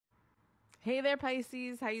Hey there,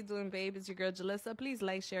 Pisces. How you doing, babe? It's your girl, Julissa. Please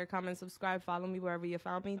like, share, comment, subscribe, follow me wherever you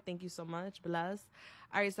found me. Thank you so much. Bless.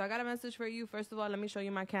 All right, so I got a message for you. First of all, let me show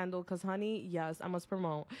you my candle because, honey, yes, I must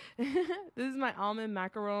promote. This is my almond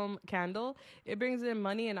macaron candle. It brings in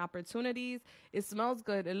money and opportunities. It smells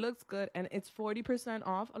good. It looks good. And it's 40%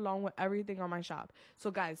 off along with everything on my shop. So,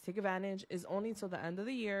 guys, take advantage. It's only till the end of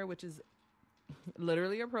the year, which is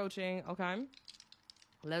literally approaching, okay?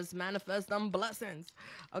 Let's manifest them blessings.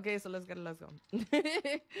 Okay, so let's get it. Let's go.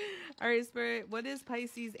 All right, Spirit. What is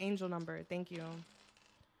Pisces angel number? Thank you.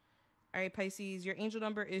 All right, Pisces, your angel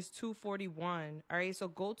number is 241. All right, so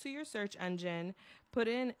go to your search engine, put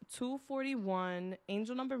in 241,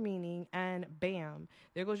 angel number meaning, and bam,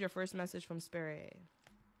 there goes your first message from Spirit.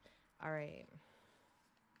 All right.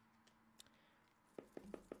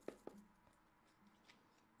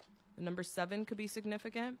 The number 7 could be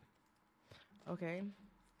significant. Okay.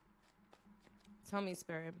 Tell me,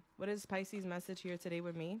 Spirit, what is Pisces message here today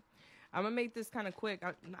with me? I'm going to make this kind of quick.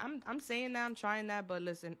 I'm saying that, I'm trying that, but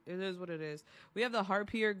listen, it is what it is. We have the harp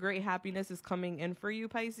here. Great happiness is coming in for you,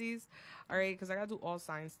 Pisces. All right, because I got to do all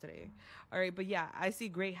signs today. All right, but yeah, I see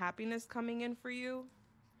great happiness coming in for you.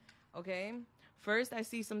 Okay. First, I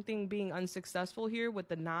see something being unsuccessful here with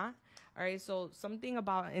the knot. All right. So something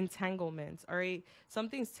about entanglement. All right.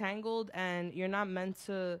 Something's tangled and you're not meant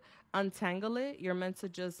to untangle it. You're meant to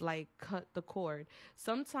just like cut the cord.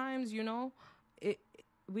 Sometimes, you know,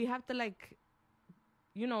 we have to like,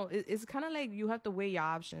 you know, it's kind of like you have to weigh your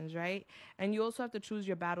options, right? And you also have to choose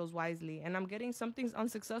your battles wisely. And I'm getting something's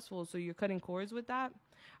unsuccessful, so you're cutting cords with that.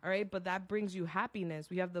 All right, but that brings you happiness.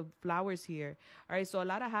 We have the flowers here. All right, so a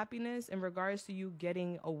lot of happiness in regards to you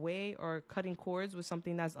getting away or cutting cords with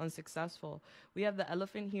something that's unsuccessful. We have the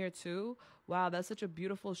elephant here too. Wow, that's such a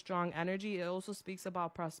beautiful, strong energy. It also speaks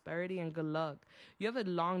about prosperity and good luck. You have a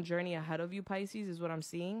long journey ahead of you, Pisces, is what I'm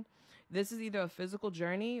seeing. This is either a physical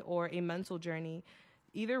journey or a mental journey.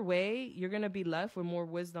 Either way, you're going to be left with more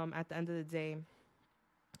wisdom at the end of the day.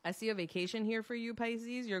 I see a vacation here for you,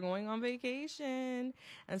 Pisces. You're going on vacation.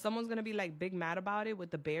 And someone's going to be like big mad about it with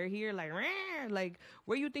the bear here. Like,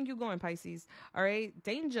 where you think you're going, Pisces? All right.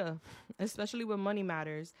 Danger, especially when money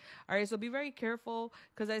matters. All right. So be very careful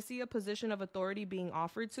because I see a position of authority being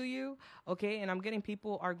offered to you. Okay. And I'm getting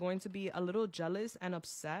people are going to be a little jealous and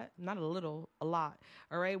upset. Not a little, a lot.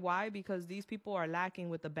 All right. Why? Because these people are lacking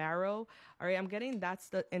with the barrow. All right. I'm getting that's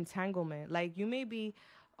the entanglement. Like you may be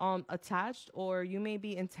attached or you may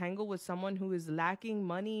be entangled with someone who is lacking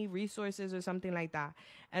money, resources, or something like that.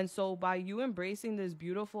 And so by you embracing this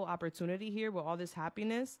beautiful opportunity here with all this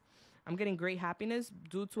happiness, I'm getting great happiness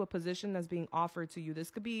due to a position that's being offered to you. This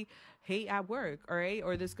could be hate at work, all right?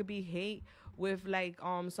 Or this could be hate with like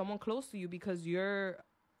someone close to you because you're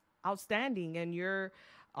outstanding and you're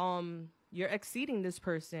exceeding this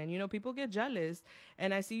person. You know, people get jealous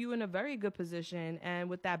and I see you in a very good position. And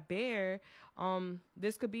with that bear,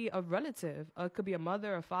 this could be a relative. It could be a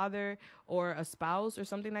mother, a father, or a spouse or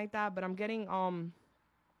something like that. But I'm getting,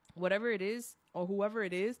 whatever it is or whoever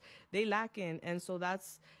it is, they lacking. And so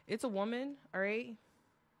it's a woman. All right.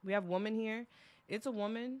 We have woman here. It's a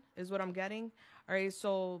woman is what I'm getting. All right.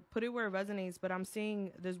 So put it where it resonates. But I'm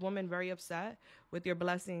seeing this woman very upset with your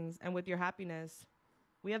blessings and with your happiness.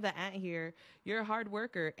 We have the ant here. You're a hard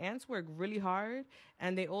worker. Ants work really hard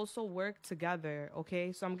and they also work together.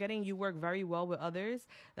 Okay. So I'm getting you work very well with others.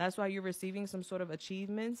 That's why you're receiving some sort of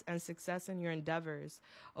achievements and success in your endeavors.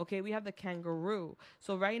 Okay. We have the kangaroo.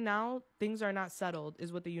 So right now things are not settled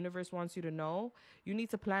is what the universe wants you to know. You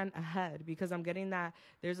need to plan ahead because I'm getting that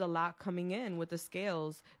there's a lot coming in with the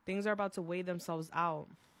scales. Things are about to weigh themselves out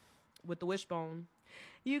with the wishbone.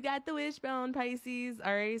 You got the wishbone, Pisces.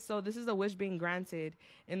 All right. So this is a wish being granted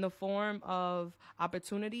in the form of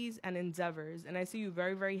opportunities and endeavors. And I see you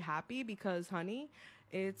very, very happy because, honey,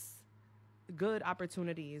 it's good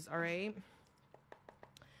opportunities. All right.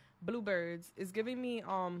 Bluebirds is giving me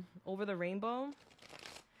Over the Rainbow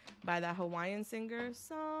by that Hawaiian singer.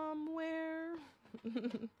 Somewhere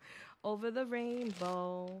over the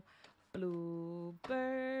rainbow,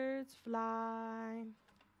 bluebirds fly.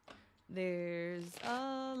 There's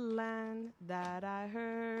a land that I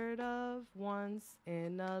heard of once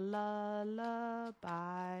in a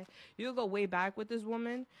lullaby. You'll go way back with this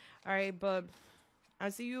woman. All right, but I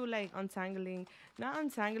see you like not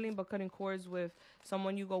untangling, but cutting cords with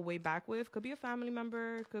someone you go way back with. Could be a family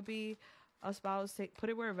member, could be a spouse. Put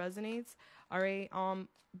it where it resonates. All right.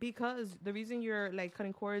 Because the reason you're like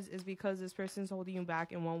cutting cords is because this person's holding you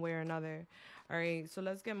back in one way or another. All right. So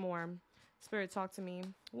let's get more. Spirit, talk to me.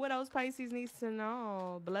 What else Pisces needs to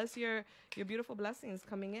know? Bless your beautiful blessings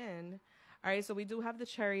coming in. All right, so we do have the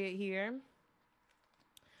Chariot here.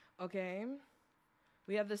 Okay.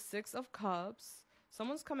 We have the Six of Cups.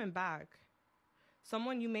 Someone's coming back.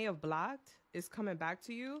 Someone you may have blocked is coming back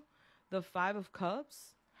to you. The Five of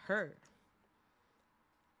Cups, hurt.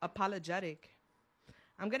 Apologetic.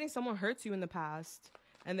 I'm getting someone hurt you in the past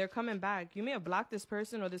and they're coming back. You may have blocked this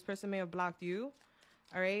person or this person may have blocked you.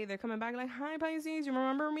 All right. They're coming back like, hi, Pisces, you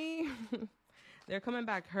remember me? They're coming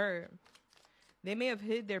back hurt. They may have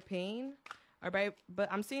hid their pain. All right.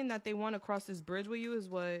 But I'm seeing that they want to cross this bridge with you is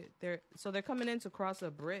what so they're coming in to cross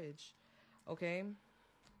a bridge. Okay.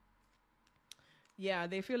 Yeah.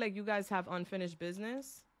 They feel like you guys have unfinished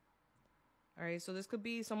business. All right. So this could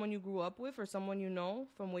be someone you grew up with or someone you know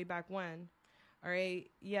from way back when. All right.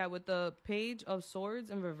 Yeah. With the Page of Swords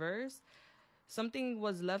in reverse, something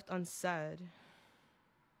was left unsaid.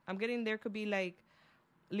 I'm getting there could be like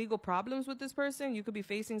legal problems with this person. You could be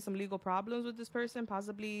facing some legal problems with this person,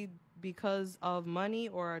 possibly because of money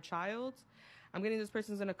or a child. I'm getting this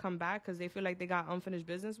person's going to come back because they feel like they got unfinished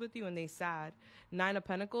business with you and they sad. Nine of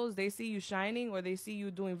Pentacles, they see you shining or they see you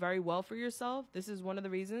doing very well for yourself. This is one of the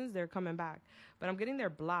reasons they're coming back. But I'm getting they're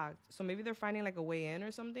blocked. So maybe they're finding like a way in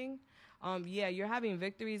or something. Yeah, you're having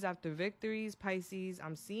victories after victories, Pisces.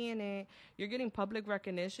 I'm seeing it. You're getting public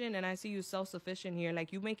recognition, and I see you self-sufficient here.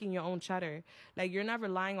 Like, you making your own cheddar. Like, you're not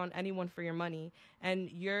relying on anyone for your money, and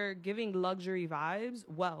you're giving luxury vibes,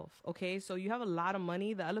 wealth, okay? So you have a lot of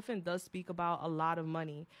money. The elephant does speak about a lot of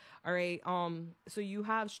money, all right? So you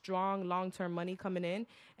have strong long-term money coming in,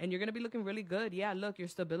 and you're going to be looking really good. Yeah, look, your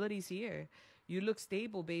stability's here. You look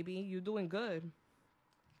stable, baby. You're doing good.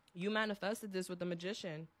 You manifested this with the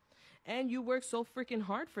Magician. And you work so freaking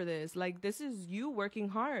hard for this. Like, this is you working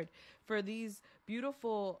hard for these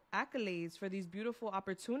beautiful accolades, for these beautiful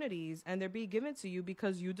opportunities. And they're being given to you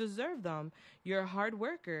because you deserve them. You're a hard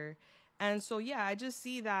worker. And so, yeah, I just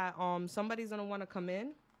see that somebody's going to want to come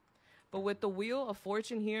in. But with the Wheel of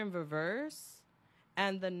Fortune here in reverse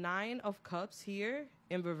and the Nine of Cups here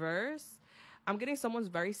in reverse, I'm getting someone's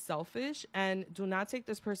very selfish, and do not take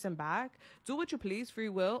this person back. Do what you please, free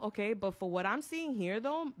will, okay? But for what I'm seeing here,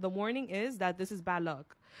 though, the warning is that this is bad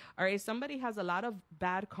luck. All right, somebody has a lot of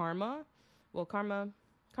bad karma. Well, karma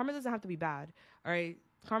doesn't have to be bad, all right?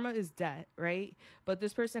 Karma is debt, right? But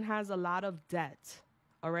this person has a lot of debt,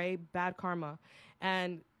 all right? Bad karma.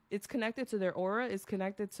 And it's connected to their aura. It's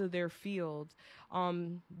connected to their field,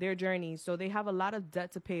 their journey. So they have a lot of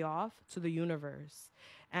debt to pay off to the universe.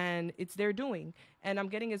 And it's their doing. And I'm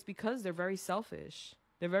getting it's because they're very selfish.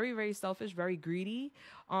 They're very, very selfish, very greedy.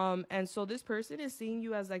 And so this person is seeing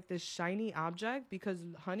you as like this shiny object because,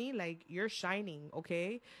 honey, like, you're shining,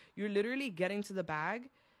 okay? You're literally getting to the bag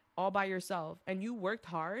all by yourself. And you worked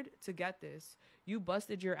hard to get this. You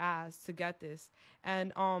busted your ass to get this.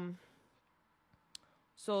 And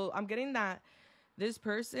so I'm getting that this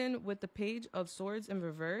person with the Page of Swords in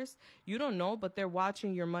reverse, you don't know, but they're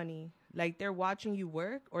watching your money. Like, they're watching you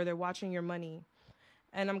work or they're watching your money.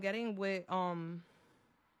 And I'm getting with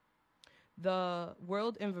the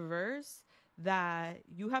World in reverse that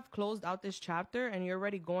you have closed out this chapter and you're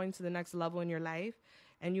already going to the next level in your life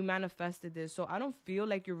and you manifested this. So I don't feel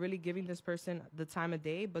like you're really giving this person the time of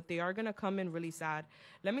day, but they are going to come in really sad.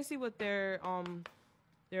 Let me see what their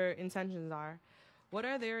intentions are. What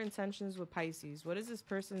are their intentions with Pisces? What is this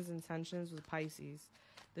person's intentions with Pisces?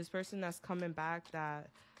 This person that's coming back that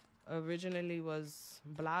originally was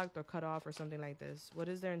blocked or cut off or something like this. What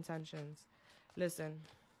is their intentions? Listen.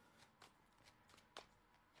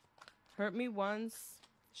 Hurt me once,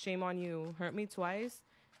 shame on you. Hurt me twice,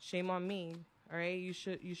 shame on me. All right? You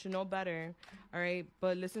should know better. All right?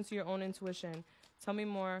 But listen to your own intuition. Tell me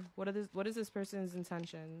more. What is this person's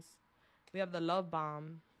intentions? We have the love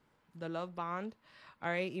bomb. The love bond,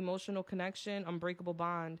 all right? Emotional connection, unbreakable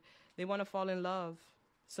bond. They want to fall in love.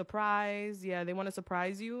 Surprise. Yeah, they want to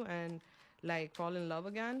surprise you and, like, fall in love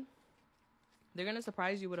again. They're going to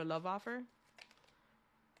surprise you with a love offer.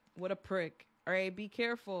 What a prick. All right, be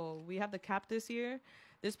careful. We have the Captus here.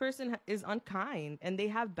 This person is unkind and they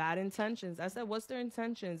have bad intentions. I said, what's their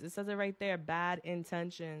intentions? It says it right there, bad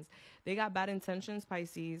intentions. They got bad intentions,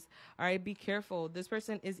 Pisces. All right, be careful. This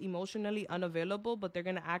person is emotionally unavailable, but they're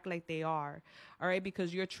going to act like they are. All right,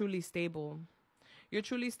 because you're truly stable. You're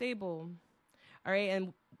truly stable. All right,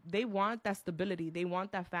 and they want that stability. They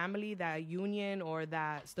want that family, that union, or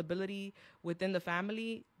that stability within the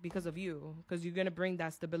family because of you. Because you're going to bring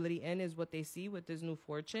that stability in is what they see with this new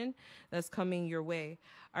fortune that's coming your way.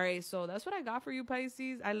 All right, so that's what I got for you,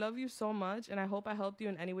 Pisces. I love you so much, and I hope I helped you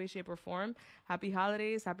in any way, shape, or form. Happy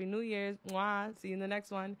holidays. Happy New Year's. Mwah. See you in the next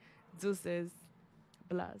one. Deuces.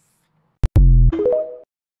 Bless.